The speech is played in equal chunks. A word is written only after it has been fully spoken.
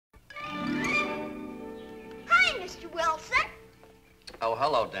Mr. Wilson. Oh,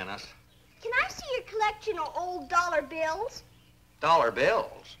 hello, Dennis. Can I see your collection of old dollar bills? Dollar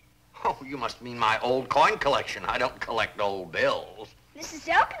bills? Oh, you must mean my old coin collection. I don't collect old bills. Mrs.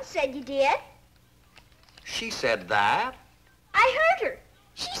 Elkins said you did. She said that? I heard her.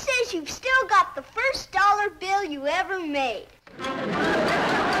 She says you've still got the first dollar bill you ever made.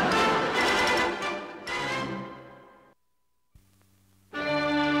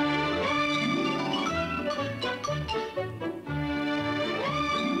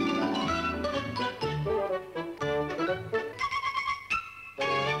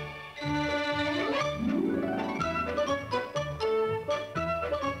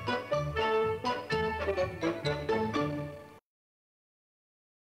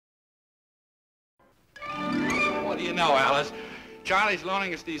 What do you know, Alice? Charlie's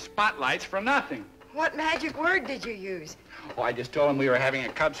loaning us these spotlights for nothing. What magic word did you use? Oh, I just told him we were having a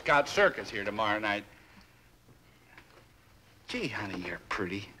Cub Scout circus here tomorrow night. Gee, honey, you're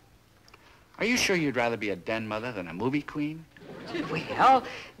pretty. Are you sure you'd rather be a den mother than a movie queen? Well,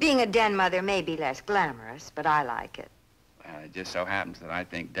 being a den mother may be less glamorous, but I like it. Well, it just so happens that I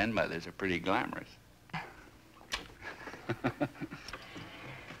think den mothers are pretty glamorous.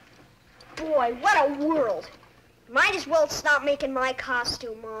 Boy, what a world. Might as well stop making my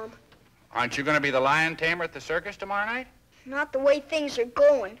costume, Mom. Aren't you going to be the lion tamer at the circus tomorrow night? Not the way things are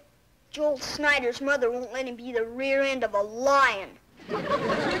going. Joel Snyder's mother won't let him be the rear end of a lion.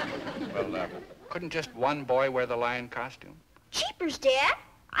 Well, couldn't just one boy wear the lion costume? Jeepers, Dad.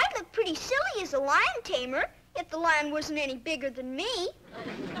 I'd look pretty silly as a lion tamer if the lion wasn't any bigger than me.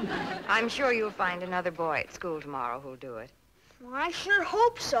 I'm sure you'll find another boy at school tomorrow who'll do it. Well, I sure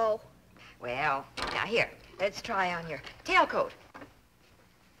hope so. Well, now here, let's try on your tailcoat.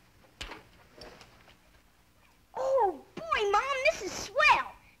 Oh, boy, Mom, this is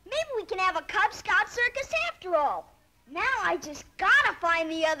swell. Maybe we can have a Cub Scout circus after all. Now I just gotta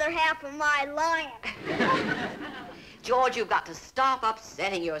find the other half of my lion. George, you've got to stop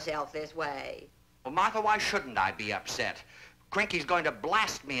upsetting yourself this way. Well, Martha, why shouldn't I be upset? Crinky's going to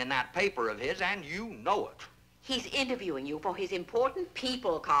blast me in that paper of his, and you know it. He's interviewing you for his important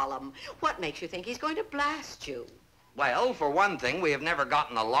people column. What makes you think he's going to blast you? Well, for one thing, we have never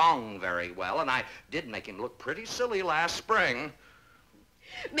gotten along very well, and I did make him look pretty silly last spring.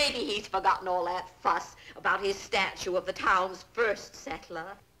 Maybe he's forgotten all that fuss about his statue of the town's first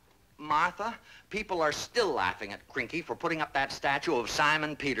settler. Martha, people are still laughing at Crinky for putting up that statue of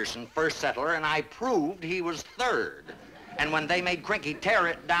Simon Peterson, first settler, and I proved he was third. And when they made Crinky tear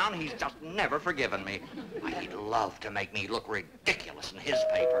it down, he's just never forgiven me. He'd love to make me look ridiculous in his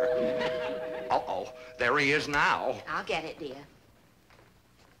paper. Uh-oh, there he is now. I'll get it, dear.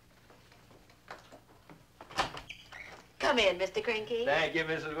 Come in, Mr. Crinky. Thank you,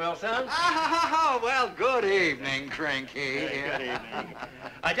 Mrs. Wilson. Oh, well, good evening, Crinky. Good evening.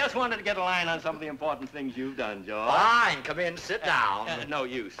 I just wanted to get a line on some of the important things you've done, George. Fine, come in, sit down. No,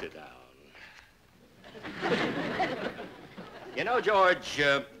 you sit down. You know, George,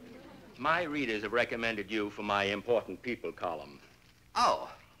 my readers have recommended you for my important people column.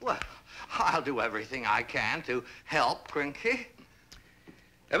 Oh, well, I'll do everything I can to help, Crinky.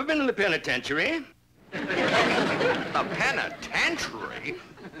 Ever been in the penitentiary? The penitentiary?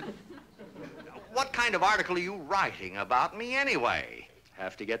 What kind of article are you writing about me anyway?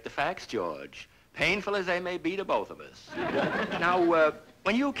 Have to get the facts, George. Painful as they may be to both of us. Now,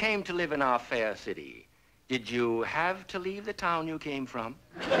 when you came to live in our fair city, did you have to leave the town you came from?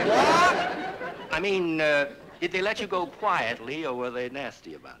 What? I mean, did they let you go quietly, or were they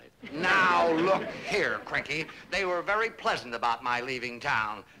nasty about it? Now, look here, Crinky. They were very pleasant about my leaving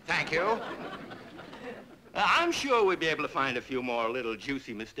town. Thank you. I'm sure we'll be able to find a few more little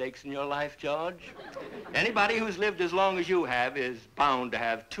juicy mistakes in your life, George. Anybody who's lived as long as you have is bound to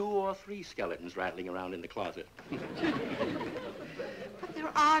have 2 or 3 skeletons rattling around in the closet. But there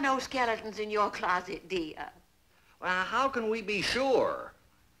are no skeletons in your closet, dear. Well, how can we be sure?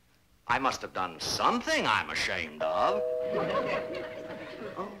 I must have done something I'm ashamed of.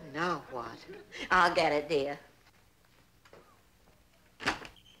 Oh, now what? I'll get it, dear.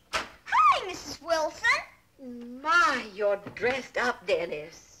 Hi, Mrs. Wilson. My, you're dressed up,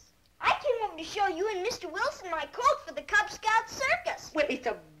 Dennis. I came over to show you and Mr. Wilson my coat for the Cub Scout circus. Well, it's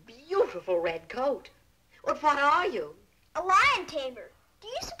a beautiful red coat. Well, what are you? A lion tamer. Do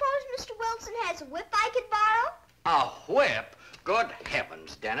you suppose Mr. Wilson has a whip I could borrow? A whip? Good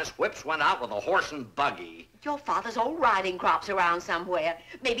heavens, Dennis. Whips went out with a horse and buggy. Your father's old riding crop's around somewhere.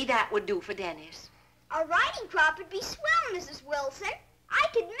 Maybe that would do for Dennis. A riding crop would be swell, Mrs. Wilson. I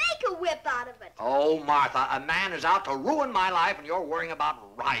could make a whip out of it. Oh, Martha, a man is out to ruin my life and you're worrying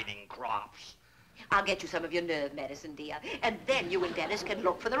about riding crops. I'll get you some of your nerve medicine, dear. And then you and Dennis can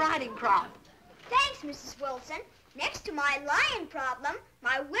look for the riding crop. Thanks, Mrs. Wilson. Next to my lion problem,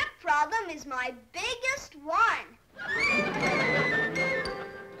 my whip problem is my biggest one.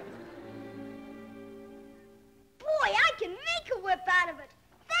 Boy, I can make a whip out of it.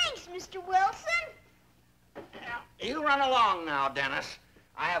 Thanks, Mr. Wilson. You run along now, Dennis.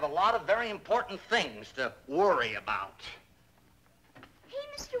 I have a lot of very important things to worry about. Hey,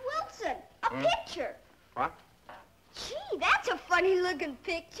 Mr. Wilson, a picture. What? Gee, that's a funny-looking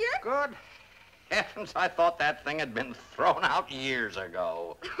picture. Good heavens, I thought that thing had been thrown out years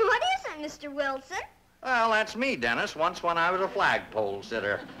ago. What is it, Mr. Wilson? Well, that's me, Dennis, once when I was a flagpole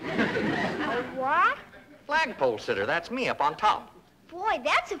sitter. A what? Flagpole sitter, that's me up on top. Boy,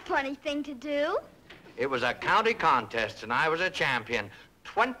 that's a funny thing to do. It was a county contest, and I was a champion.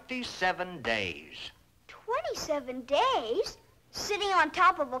 27 days. 27 days? Sitting on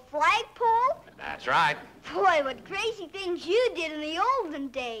top of a flagpole? That's right. Boy, what crazy things you did in the olden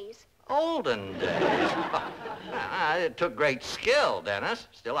days. Olden days. It took great skill, Dennis.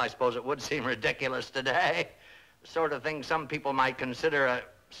 Still, I suppose it would seem ridiculous today. The sort of thing some people might consider a...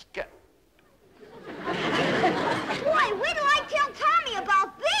 Boy, when do I tell Tommy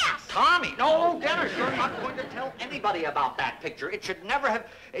about this? Tommy! No, Dennis, you're not going to tell anybody about that picture. It should never have...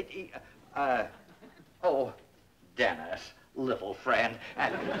 Oh, Dennis, little friend,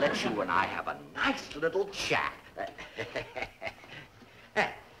 let you and I have a nice little chat.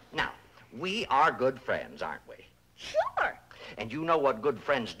 Now, we are good friends, aren't we? Sure, And you know what good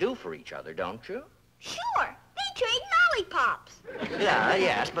friends do for each other, don't you? sure. They trade lollipops. Yeah,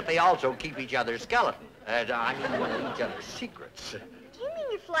 yes, but they also keep each other's skeleton. I mean, each other's secrets. Do you mean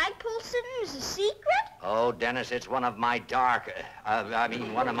your flagpole sitting is a secret? Oh, Dennis, it's one of my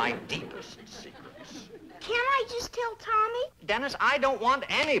one of my deepest secrets. Can't I just tell Tommy? Dennis, I don't want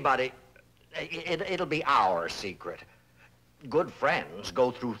anybody. It'll be our secret. Good friends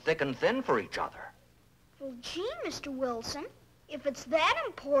go through thick and thin for each other. Well, gee, Mr. Wilson, if it's that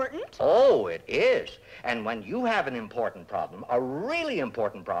important. Oh, it is. And when you have an important problem, a really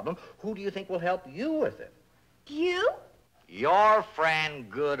important problem, who do you think will help you with it? You? Your friend,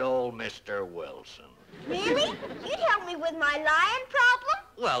 good old Mr. Wilson. Really? You'd help me with my lion problem?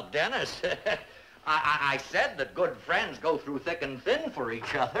 Well, Dennis, I said that good friends go through thick and thin for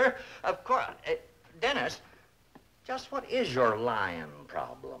each other. Of course. Dennis, just what is your lion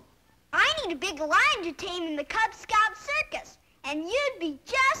problem? I need a big lion to tame in the Cub Scout circus, and you'd be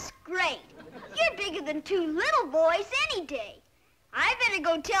just great. You're bigger than two little boys any day. I better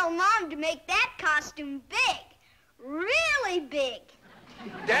go tell Mom to make that costume big. Really big.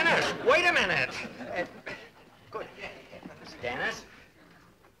 Dennis, wait a minute. Good. Dennis,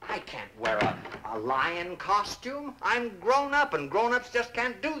 I can't wear a lion costume. I'm grown up, and grown-ups just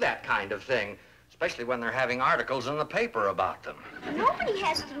can't do that kind of thing, especially when they're having articles in the paper about them. Nobody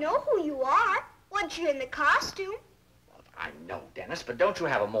has to know who you are once you're in the costume. Well, I know, Dennis, but don't you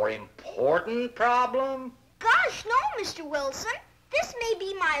have a more important problem? Gosh, no, Mr. Wilson. This may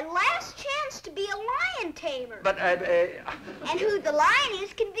be my last chance to be a lion tamer. But, And who the lion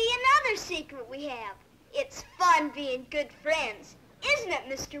is can be another secret we have. It's fun being good friends. Isn't it,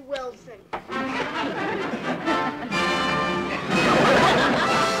 Mr. Wilson?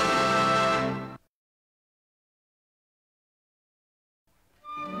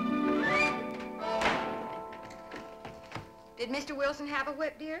 Did Mr. Wilson have a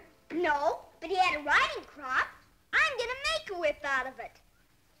whip, dear? No, but he had a riding crop. I'm gonna make a whip out of it.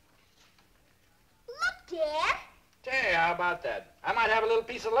 Look, Dad. Say, how about that? I might have a little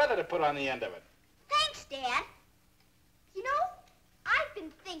piece of leather to put on the end of it. Thanks, Dad. You know, I've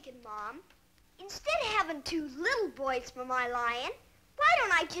been thinking, Mom, instead of having two little boys for my lion, why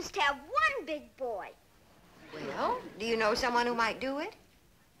don't I just have one big boy? Well, do you know someone who might do it?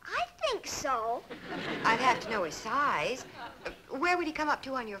 I think so. I'd have to know his size. Where would he come up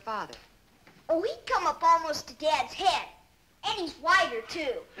to on your father? Oh, he'd come up almost to Dad's head. And he's wider,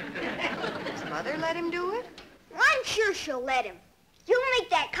 too. His mother let him do it? I'm sure she'll let him. You'll make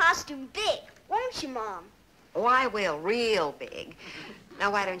that costume big, won't you, Mom? Oh, I will, real big.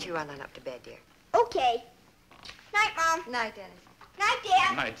 Now, why don't you run on up to bed, dear? Okay. Night, Mom. Night, Dennis. Night,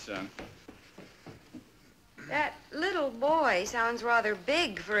 Dad. Night, son. That little boy sounds rather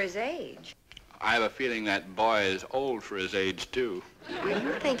big for his age. I have a feeling that boy is old for his age, too. Were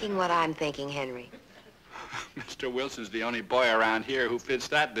you thinking what I'm thinking, Henry? Mr. Wilson's the only boy around here who fits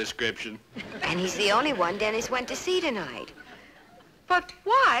that description. And he's the only one Dennis went to see tonight. But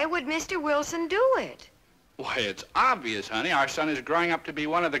why would Mr. Wilson do it? Why, it's obvious, honey. Our son is growing up to be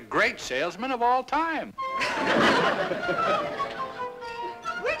one of the great salesmen of all time.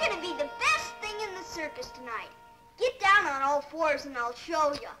 We're gonna be the best thing in circus tonight. Get down on all fours and I'll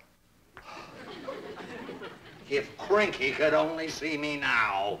show you. If Crinky could only see me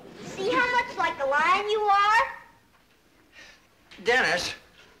now. See how much like a lion you are? Dennis,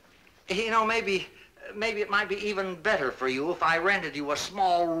 you know, maybe it might be even better for you if I rented you a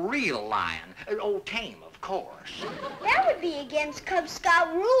small real lion. Oh, tame, of course. That would be against Cub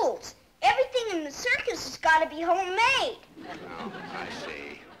Scout rules. Everything in the circus has got to be homemade. Oh, I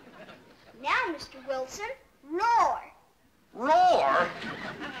see. Now, Mr. Wilson, roar. Roar?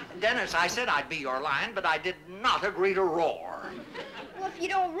 Dennis, I said I'd be your lion, but I did not agree to roar. Well, if you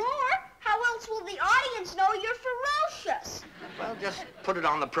don't roar, how else will the audience know you're ferocious? Well, just put it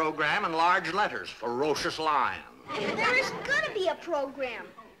on the program in large letters, Ferocious Lion. There is going to be a program.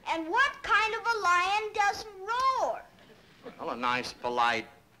 And what kind of a lion doesn't roar? Well, a nice, polite,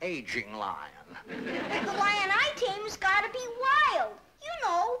 aging lion. The lion I tame has got to be wild. You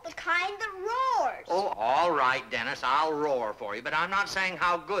know, the kind that roars. Oh, all right, Dennis, I'll roar for you, but I'm not saying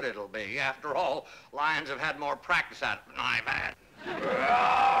how good it'll be. After all, lions have had more practice at it than I've had.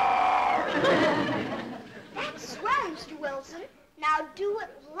 That's swell, Mr. Wilson. Now do it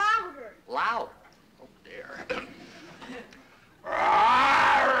louder. Louder? Oh, dear.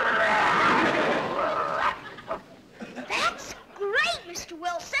 That's great, Mr.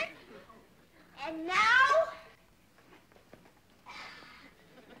 Wilson. And now,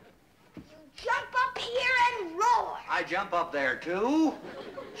 you jump up here and roar. I jump up there, too?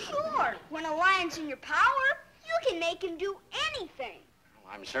 Sure, when a lion's in your power, you can make him do anything.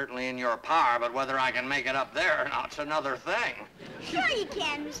 Well, I'm certainly in your power, but whether I can make it up there or not's another thing. Sure you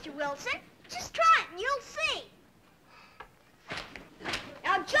can, Mr. Wilson. Just try it and you'll see.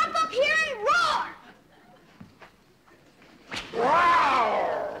 Now jump up here and roar.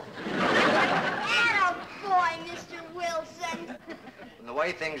 Wow! Attaboy, Mr. Wilson. And the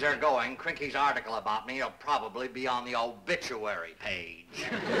way things are going, Crinky's article about me will probably be on the obituary page.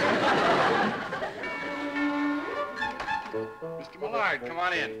 Mr. Millard, come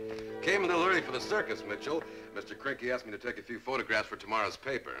on in. Came a little early for the circus, Mitchell. Mr. Crinky asked me to take a few photographs for tomorrow's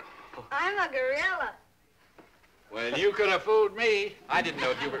paper. I'm a gorilla. Well, you could have fooled me. I didn't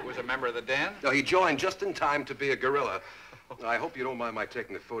know Hubert was a member of the den. No, he joined just in time to be a gorilla. I hope you don't mind my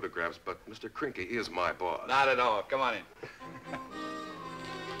taking the photographs, but Mr. Crinky is my boss. Not at all. Come on in.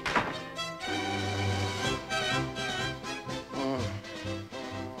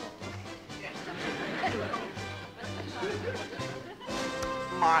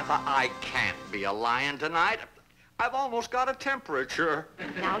 Martha, I can't be a lion tonight. I've almost got a temperature.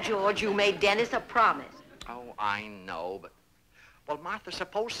 Now, George, you made Dennis a promise. Oh, I know, but... Well, Martha,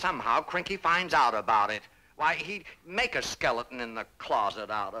 suppose somehow Crinky finds out about it. Why, he'd make a skeleton in the closet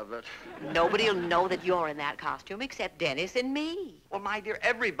out of it. Nobody'll know that you're in that costume except Dennis and me. Well, my dear,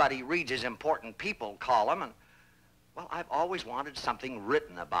 everybody reads his important people column, and... Well, I've always wanted something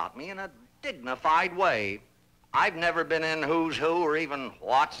written about me in a dignified way. I've never been in Who's Who or even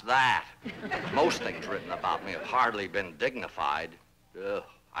What's That. Most things written about me have hardly been dignified. Ugh,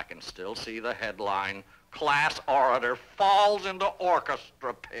 I can still see the headline. Class orator falls into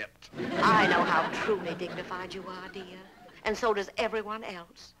orchestra pit. I know how truly dignified you are, dear. And so does everyone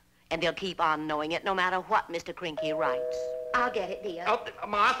else. And they'll keep on knowing it no matter what Mr. Crinky writes. I'll get it, dear. Oh,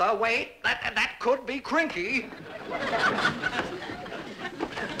 Martha, wait. That could be Crinky.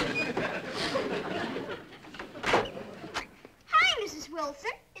 Hi, Mrs.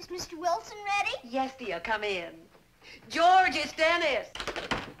 Wilson. Is Mr. Wilson ready? Yes, dear, come in. George, it's Dennis.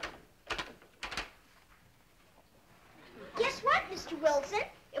 Guess what, Mr. Wilson?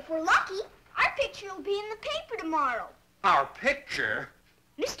 If we're lucky, our picture will be in the paper tomorrow. Our picture?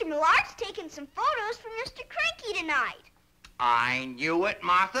 Mr. Millard's taking some photos for Mr. Crinky tonight. I knew it,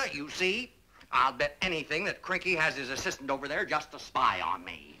 Martha. You see? I'll bet anything that Crinky has his assistant over there just to spy on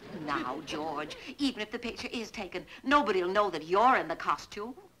me. Now, George, even if the picture is taken, nobody'll know that you're in the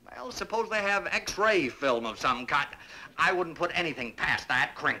costume. Well, suppose they have X-ray film of some kind. I wouldn't put anything past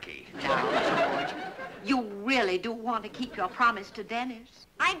that Crinky. Now, George, you really do want to keep your promise to Dennis?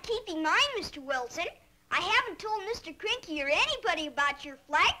 I'm keeping mine, Mr. Wilson. I haven't told Mr. Crinky or anybody about your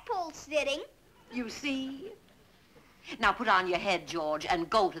flagpole sitting. You see? Now put on your head, George, and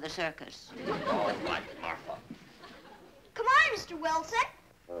go to the circus. All right, Martha. Come on, Mr. Wilson.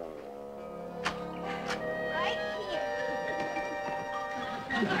 Right here.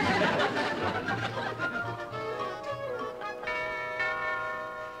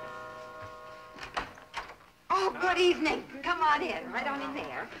 Oh, good evening. Come on in. Right on in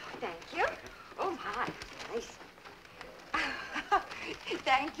there. Thank you. Oh, my. Nice.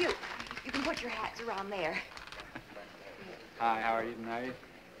 Thank you. You can put your hats around there. Hi, how are you tonight?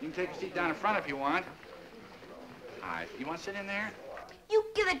 You can take a seat down in front if you want. All right, you want to sit in there? You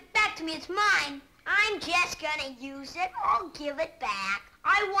give it back to me. It's mine. I'm just gonna use it. I'll give it back.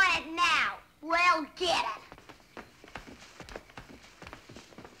 I want it now. Well, get it.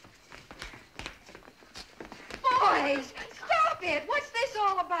 Boys, stop it. What's this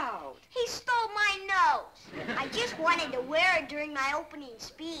all about? He stole my nose. I just wanted to wear it during my opening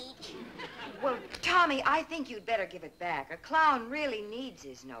speech. Well, Tommy, I think you'd better give it back. A clown really needs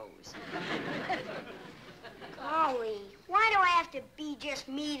his nose. Golly, why do I have to be just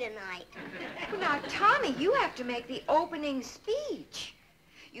me tonight? Well, now, Tommy, you have to make the opening speech.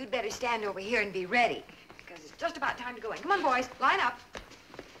 You'd better stand over here and be ready, because it's just about time to go in. Come on, boys, line up.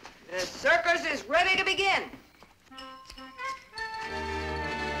 The circus is ready to begin.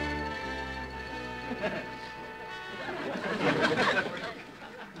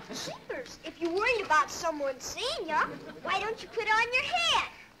 Jeepers, if you're worried about someone seeing you, why don't you put it on your head?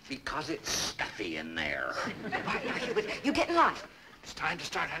 Because it's stuffy in there. All right, now, Hubert, you get in line. It's time to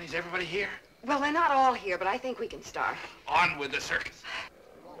start, honey. Is everybody here? Well, they're not all here, but I think we can start. On with the circus.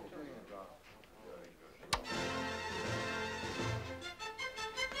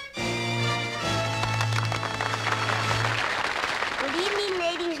 Good evening,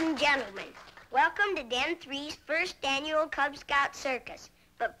 ladies and gentlemen. Welcome to Den 3's first annual Cub Scout Circus.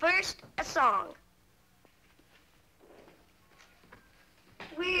 But first, a song.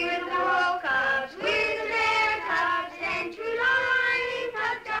 We're the Roll Cubs, we're the Bear Cubs, and true line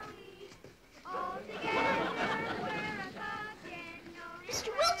Cubs are we. All together, we're a Cub Den. Mr.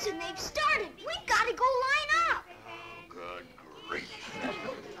 Wilson, they've started. We've got to go line up. Good grief.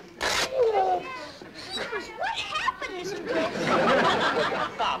 What happened, Mr. Wilson? Your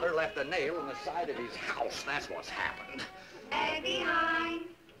father left a nail in the side of his house. That's what's happened. Stay behind.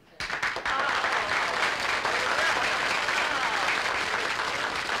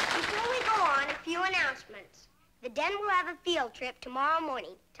 Before we go on, a few announcements. The den will have a field trip tomorrow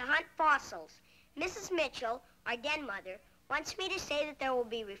morning to hunt fossils. Mrs. Mitchell, our den mother, wants me to say that there will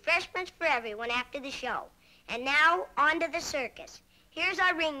be refreshments for everyone after the show. And now, on to the circus. Here's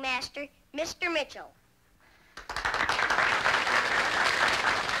our ringmaster, Mr. Mitchell.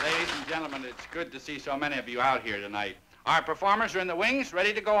 Ladies and gentlemen, it's good to see so many of you out here tonight. Our performers are in the wings,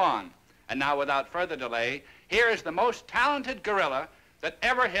 ready to go on. And now, without further delay, here is the most talented gorilla that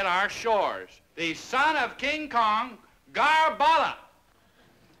ever hit our shores, the son of King Kong, Garbala.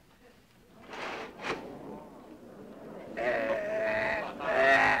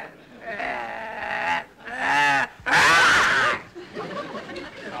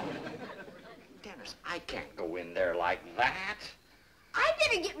 Dennis, I can't go in there like that. I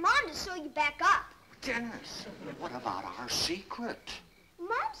better get Mom to sew you back up. Dennis, what about our secret?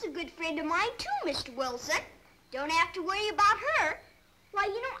 Mom's a good friend of mine, too, Mr. Wilson. Don't have to worry about her. Why,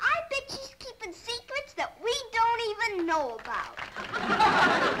 you know, I bet she's keeping secrets that we don't even know about.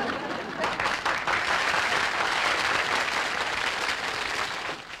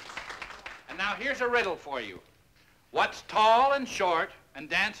 And now here's a riddle for you. What's tall and short and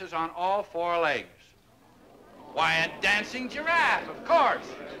dances on all four legs? Why, a dancing giraffe, of course.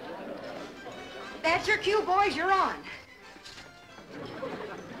 That's your cue, boys. You're on.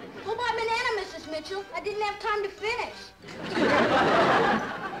 Hold my banana, Mrs. Mitchell. I didn't have time to finish.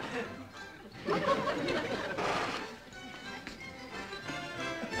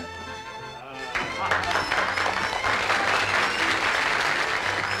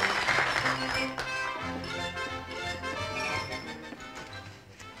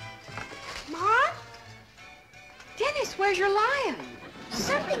 Mom? Dennis, where's your lion?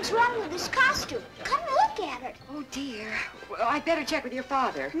 Something's wrong with his costume. Come look at it. Oh, dear. Well, I'd better check with your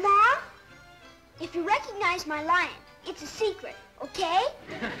father. Mom, if you recognize my lion, it's a secret, okay?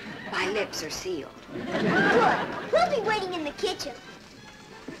 My lips are sealed. Good. We'll be waiting in the kitchen.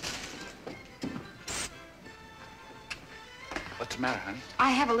 What's the matter, honey?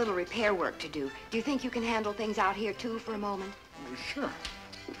 I have a little repair work to do. Do you think you can handle things out here, too, for a moment? Sure.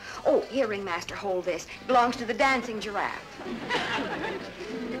 Oh, here, ringmaster, hold this. It belongs to the dancing giraffe.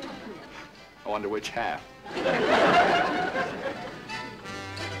 I wonder which half.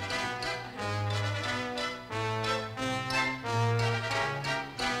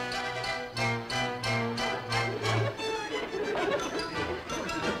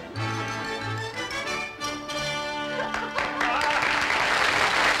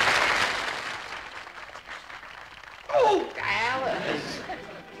 Oh, Alice,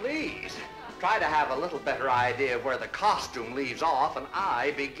 please, try to have a little better idea of where the costume leaves off and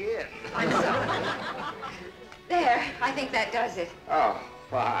I begin. I'm sorry. There, I think that does it. Oh,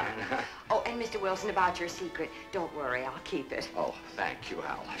 fine. Oh, and Mr. Wilson, about your secret, don't worry, I'll keep it. Oh, thank you,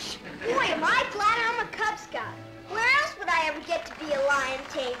 Alice. Boy, am I glad I'm a Cub Scout. Where else would I ever get to be a lion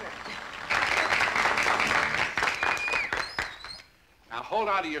tamer? Now, hold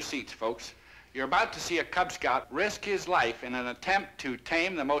on to your seats, folks. You're about to see a Cub Scout risk his life in an attempt to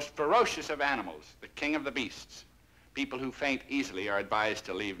tame the most ferocious of animals, the king of the beasts. People who faint easily are advised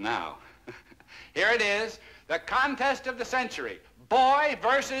to leave now. Here it is, the contest of the century, boy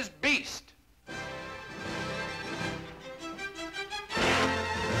versus beast.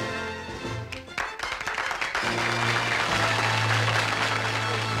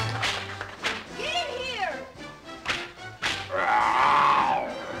 Get in here!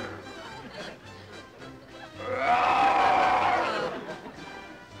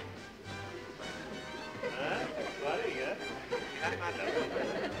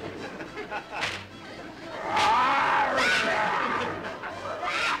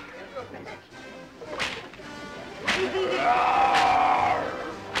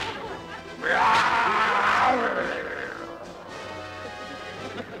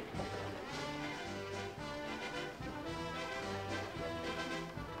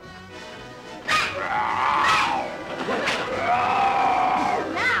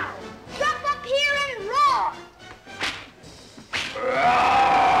 Now, jump up here and roar!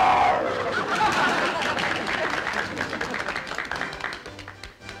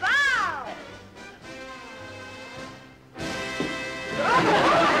 Bow!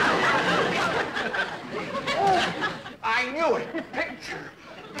 I knew it. Picture.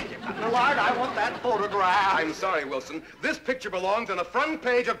 Millard, I want that photograph. I'm sorry, Wilson. This picture belongs on the front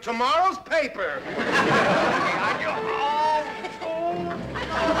page of tomorrow's paper.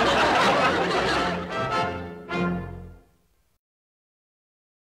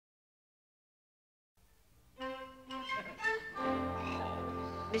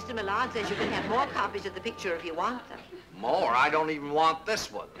 Mr. Millard says you can have more copies of the picture if you want them. More? I don't even want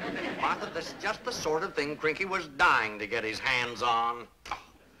this one. Martha, this is just the sort of thing Crinky was dying to get his hands on. Oh,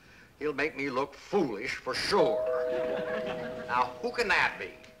 he'll make me look foolish for sure. Now, who can that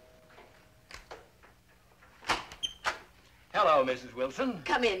be? Hello, Mrs. Wilson.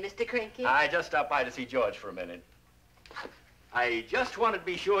 Come in, Mr. Crinky. I just stopped by to see George for a minute. I just wanted to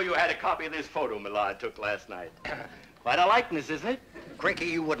be sure you had a copy of this photo Millard took last night. Quite a likeness, isn't it? Crinky,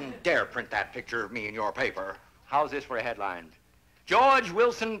 you wouldn't dare print that picture of me in your paper. How's this for a headline? George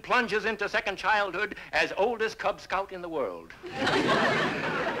Wilson plunges into second childhood as oldest Cub Scout in the world.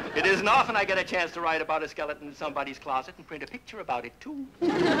 It isn't often I get a chance to write about a skeleton in somebody's closet and print a picture about it, too.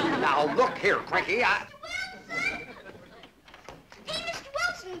 Now, look here, Crinky, Wilson! Hey, Mr.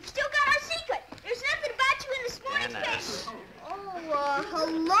 Wilson, we've still got our secret. There's nothing about you in this morning's Menace. paper. Oh,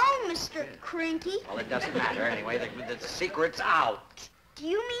 hello, Mr. Crinky. Well, it doesn't matter anyway. The secret's out. Do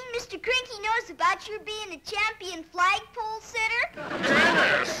you mean Mr. Crinky knows about your being a champion flagpole sitter?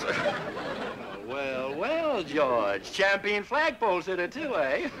 Menace! Well, well, George. Champion flagpole sitter, too,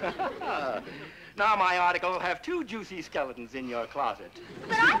 eh? Now my article will have 2 juicy skeletons in your closet.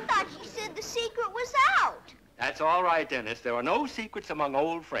 But I thought you said the secret was out. That's all right, Dennis. There are no secrets among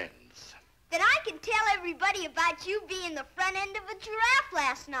old friends. Then I can tell everybody about you being the front end of a giraffe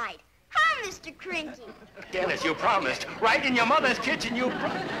last night. Huh, Mr. Crinky? Dennis, you promised. Right in your mother's kitchen, you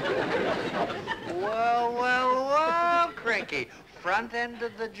Well, well, well, Crinky. Front end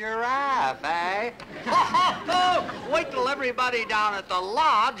of the giraffe, eh? Oh, wait till everybody down at the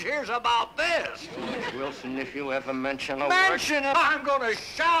lodge hears about this. Wilson, if you ever mention a Mention it, I'm gonna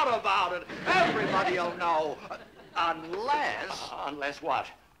shout about it. Everybody'll know. Unless... Unless what?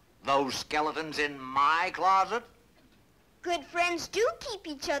 Those skeletons in my closet? Good friends do keep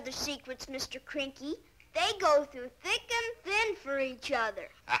each other's secrets, Mr. Crinky. They go through thick and thin for each other.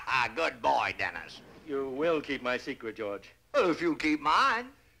 Good boy, Dennis. You will keep my secret, George. Well, if you keep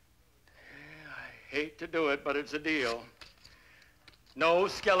mine. I hate to do it, but it's a deal. No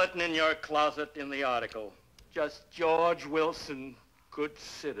skeleton in your closet in the article. Just George Wilson, good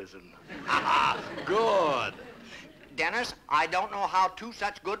citizen. Good. Dennis, I don't know how 2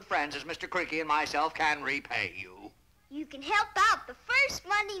 such good friends as Mr. Crinky and myself can repay you. You can help out the first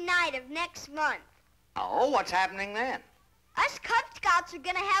Monday night of next month. Oh, what's happening then? Us Cub Scouts are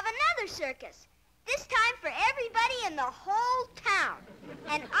gonna have another circus. This time for everybody in the whole town.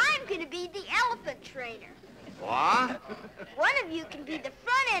 And I'm gonna be the elephant trainer. What? One of you can be the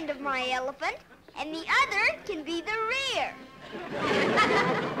front end of my elephant, and the other can be the rear.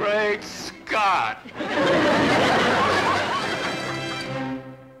 Great Scott!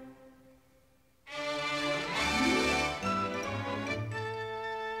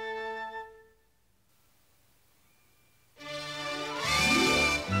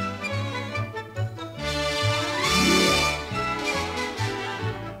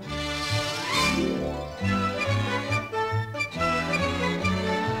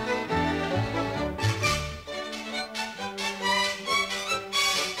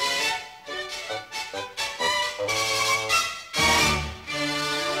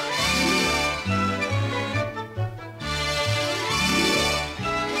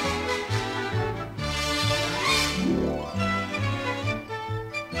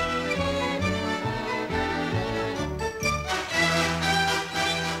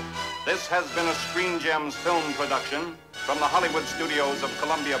 This has been a Screen Gems film production from the Hollywood studios of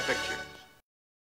Columbia Pictures.